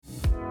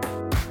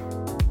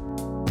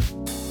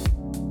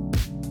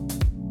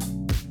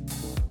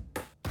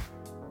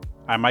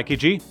I'm Mikey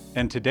G,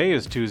 and today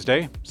is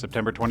Tuesday,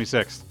 September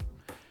 26th.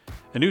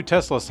 A new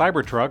Tesla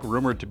Cybertruck,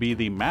 rumored to be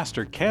the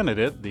master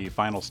candidate, the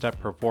final step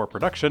for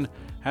production,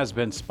 has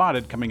been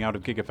spotted coming out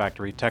of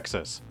Gigafactory,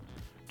 Texas.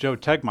 Joe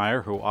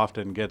Tegmeyer, who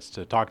often gets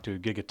to talk to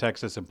Giga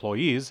Texas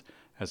employees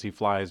as he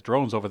flies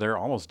drones over there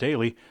almost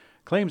daily,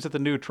 claims that the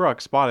new truck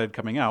spotted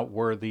coming out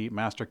were the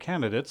master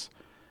candidates,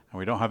 and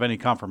we don't have any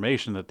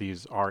confirmation that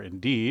these are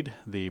indeed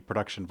the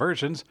production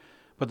versions,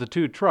 but the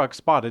two trucks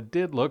spotted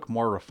did look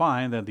more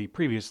refined than the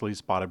previously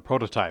spotted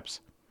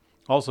prototypes.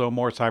 Also,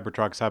 more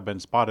Cybertrucks have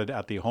been spotted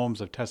at the homes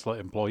of Tesla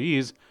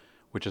employees,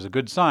 which is a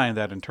good sign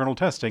that internal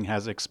testing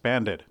has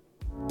expanded.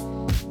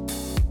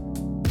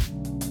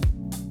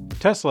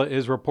 Tesla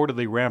is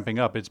reportedly ramping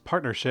up its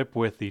partnership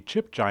with the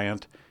chip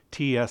giant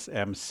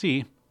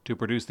TSMC to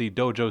produce the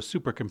Dojo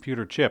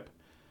supercomputer chip.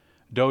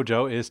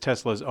 Dojo is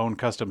Tesla's own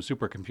custom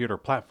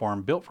supercomputer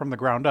platform built from the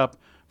ground up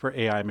for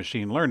AI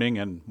machine learning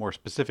and more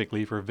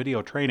specifically for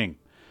video training.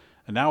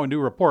 And now a new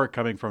report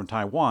coming from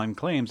Taiwan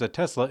claims that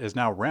Tesla is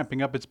now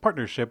ramping up its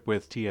partnership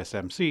with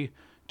TSMC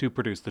to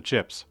produce the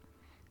chips.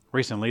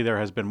 Recently, there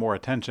has been more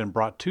attention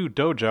brought to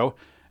Dojo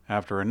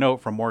after a note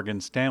from Morgan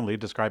Stanley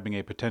describing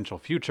a potential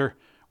future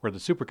where the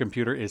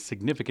supercomputer is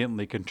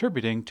significantly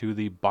contributing to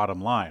the bottom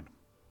line.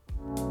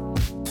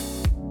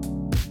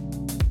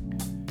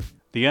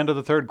 The end of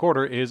the third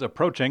quarter is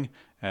approaching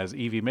as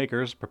EV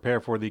makers prepare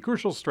for the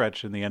crucial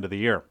stretch in the end of the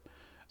year.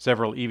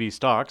 Several EV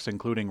stocks,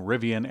 including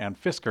Rivian and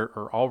Fisker,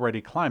 are already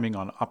climbing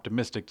on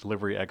optimistic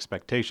delivery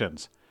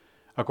expectations.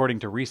 According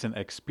to recent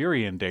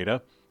Experian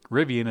data,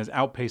 Rivian is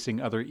outpacing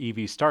other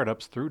EV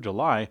startups through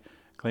July,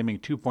 claiming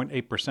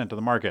 2.8% of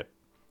the market.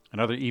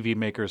 Another EV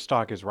maker's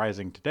stock is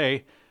rising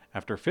today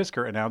after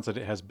Fisker announced that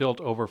it has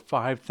built over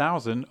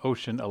 5,000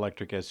 Ocean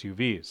electric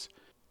SUVs.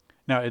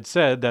 Now, it's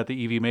said that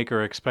the EV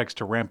maker expects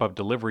to ramp up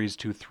deliveries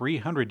to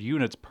 300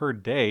 units per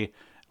day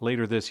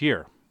later this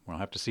year. We'll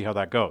have to see how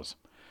that goes.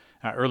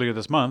 Earlier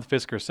this month,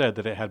 Fisker said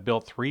that it had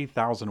built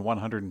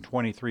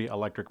 3,123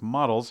 electric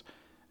models,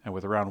 and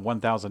with around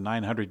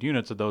 1,900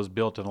 units of those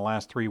built in the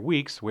last 3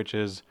 weeks, which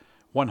is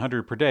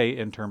 100 per day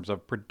in terms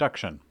of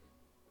production.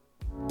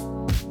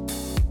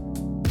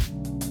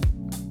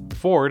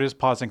 Ford is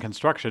pausing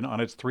construction on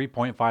its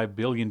 $3.5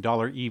 billion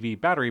EV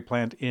battery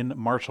plant in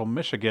Marshall,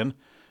 Michigan,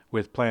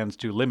 with plans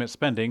to limit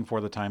spending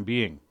for the time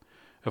being.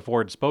 A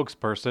Ford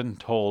spokesperson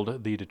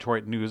told the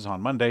Detroit News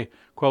on Monday,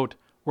 quote,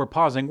 "We're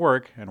pausing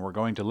work and we're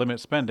going to limit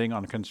spending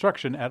on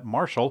construction at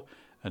Marshall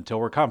until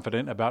we're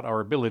confident about our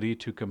ability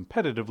to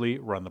competitively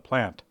run the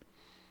plant."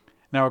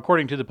 Now,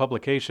 according to the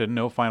publication,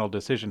 no final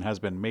decision has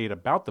been made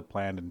about the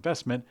planned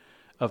investment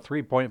of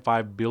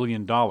 $3.5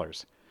 billion.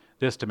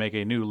 This to make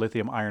a new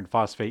lithium iron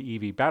phosphate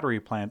EV battery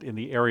plant in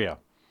the area.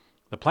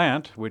 The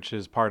plant, which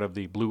is part of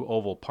the Blue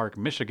Oval Park,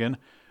 Michigan,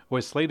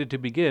 was slated to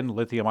begin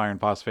lithium iron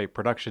phosphate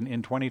production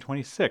in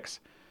 2026,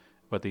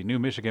 but the new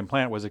Michigan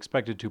plant was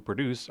expected to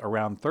produce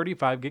around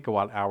 35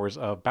 gigawatt hours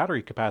of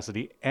battery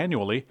capacity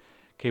annually,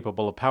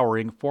 capable of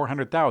powering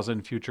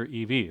 400,000 future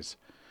EVs.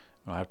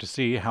 We'll have to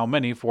see how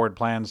many Ford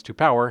plans to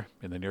power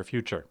in the near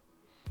future.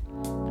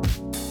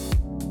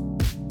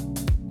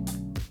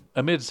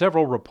 Amid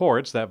several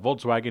reports that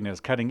Volkswagen is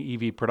cutting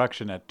EV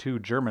production at 2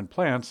 German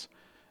plants,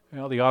 the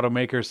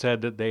automaker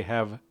said that they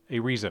have a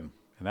reason,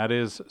 and that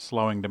is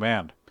slowing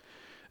demand.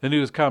 The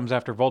news comes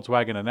after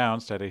Volkswagen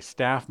announced at a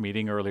staff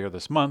meeting earlier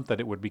this month that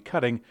it would be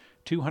cutting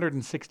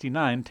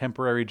 269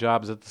 temporary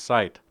jobs at the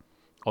site.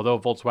 Although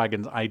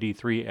Volkswagen's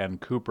ID.3 and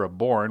Cupra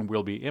Born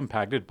will be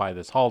impacted by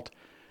this halt,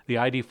 the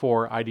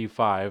ID.4,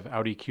 ID.5,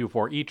 Audi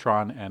Q4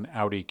 e-tron, and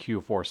Audi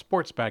Q4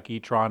 Sportsback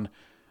e-tron,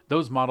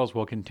 those models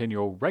will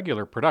continue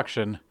regular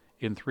production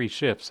in 3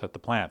 shifts at the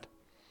plant.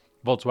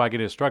 Volkswagen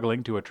is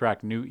struggling to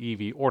attract new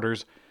EV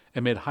orders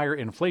amid higher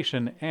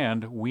inflation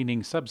and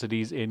waning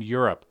subsidies in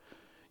Europe.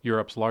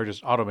 Europe's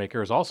largest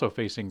automaker is also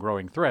facing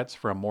growing threats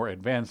from more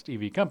advanced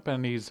EV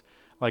companies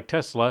like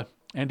Tesla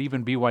and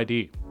even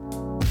BYD.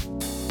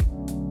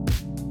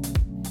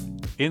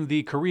 In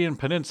the Korean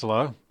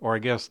Peninsula, or I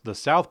guess the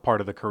south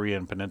part of the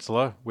Korean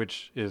Peninsula,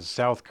 which is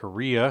South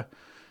Korea.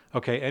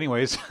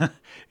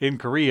 In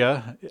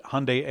Korea,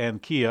 Hyundai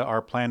and Kia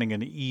are planning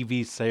an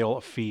EV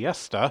sale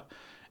fiesta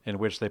in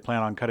which they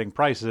plan on cutting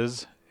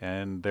prices,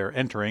 and they're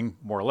entering,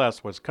 more or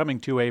less, what's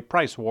coming to a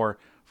price war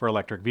for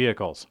electric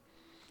vehicles.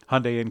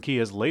 Hyundai and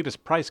Kia's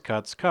latest price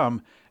cuts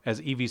come as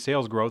EV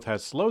sales growth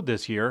has slowed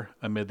this year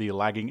amid the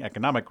lagging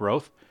economic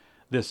growth.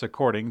 This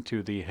according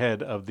to the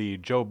head of the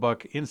Joe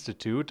Buck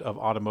Institute of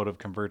Automotive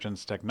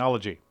Convergence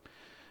Technology.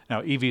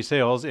 Now, EV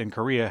sales in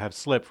Korea have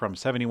slipped from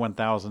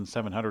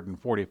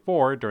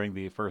 71,744 during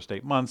the first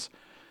 8 months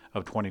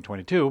of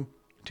 2022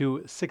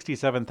 to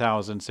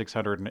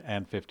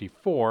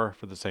 67,654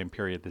 for the same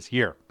period this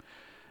year.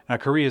 Now,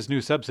 Korea's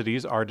new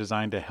subsidies are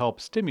designed to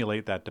help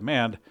stimulate that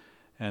demand,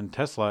 and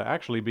Tesla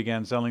actually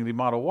began selling the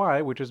Model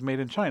Y, which is made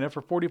in China,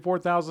 for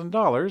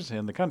 $44,000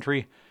 in the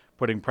country,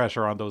 putting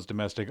pressure on those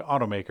domestic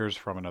automakers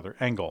from another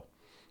angle.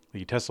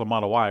 The Tesla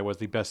Model Y was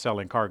the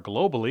best-selling car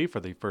globally for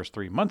the first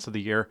 3 months of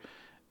the year,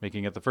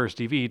 making it the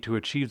first EV to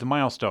achieve the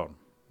milestone.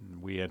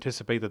 We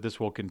anticipate that this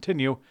will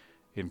continue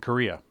in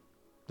Korea,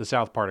 the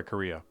south part of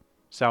Korea,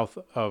 south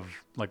of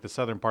like the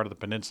southern part of the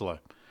peninsula,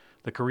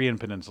 the Korean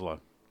peninsula,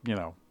 you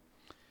know.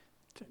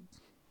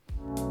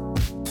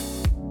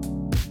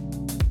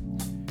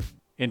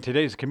 In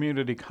today's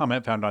community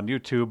comment found on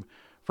YouTube,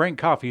 Frank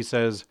Coffey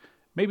says,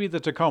 maybe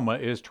the Tacoma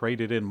is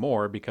traded in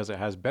more because it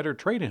has better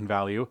trade-in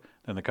value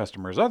than the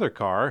customer's other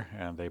car,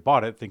 and they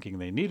bought it thinking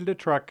they needed a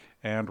truck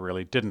and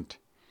really didn't.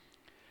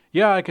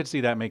 Yeah, I could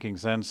see that making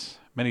sense.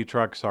 Many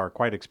trucks are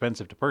quite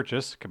expensive to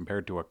purchase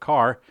compared to a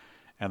car,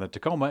 and the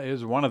Tacoma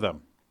is one of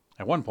them.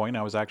 At one point,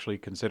 I was actually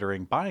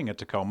considering buying a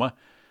Tacoma,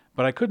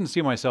 but I couldn't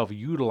see myself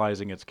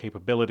utilizing its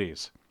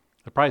capabilities.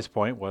 The price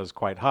point was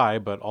quite high,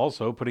 but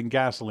also putting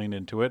gasoline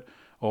into it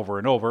over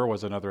and over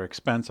was another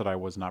expense that I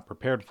was not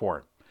prepared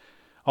for.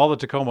 All the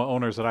Tacoma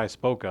owners that I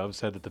spoke of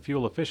said that the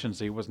fuel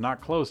efficiency was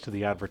not close to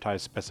the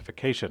advertised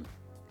specification.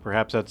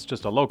 Perhaps that's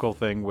just a local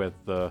thing with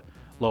the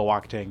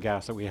low-octane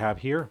gas that we have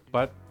here,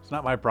 but it's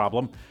not my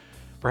problem.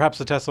 Perhaps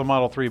the Tesla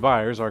Model 3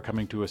 buyers are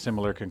coming to a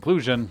similar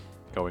conclusion,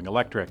 going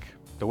electric,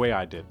 the way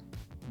I did.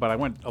 But I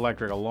went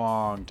electric a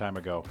long time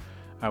ago.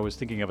 I was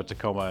thinking of a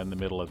Tacoma in the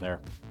middle in there.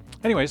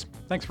 Anyways,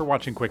 thanks for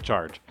watching Quick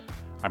Charge.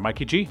 I'm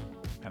Mikey G,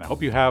 and I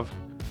hope you have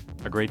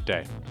a great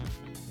day.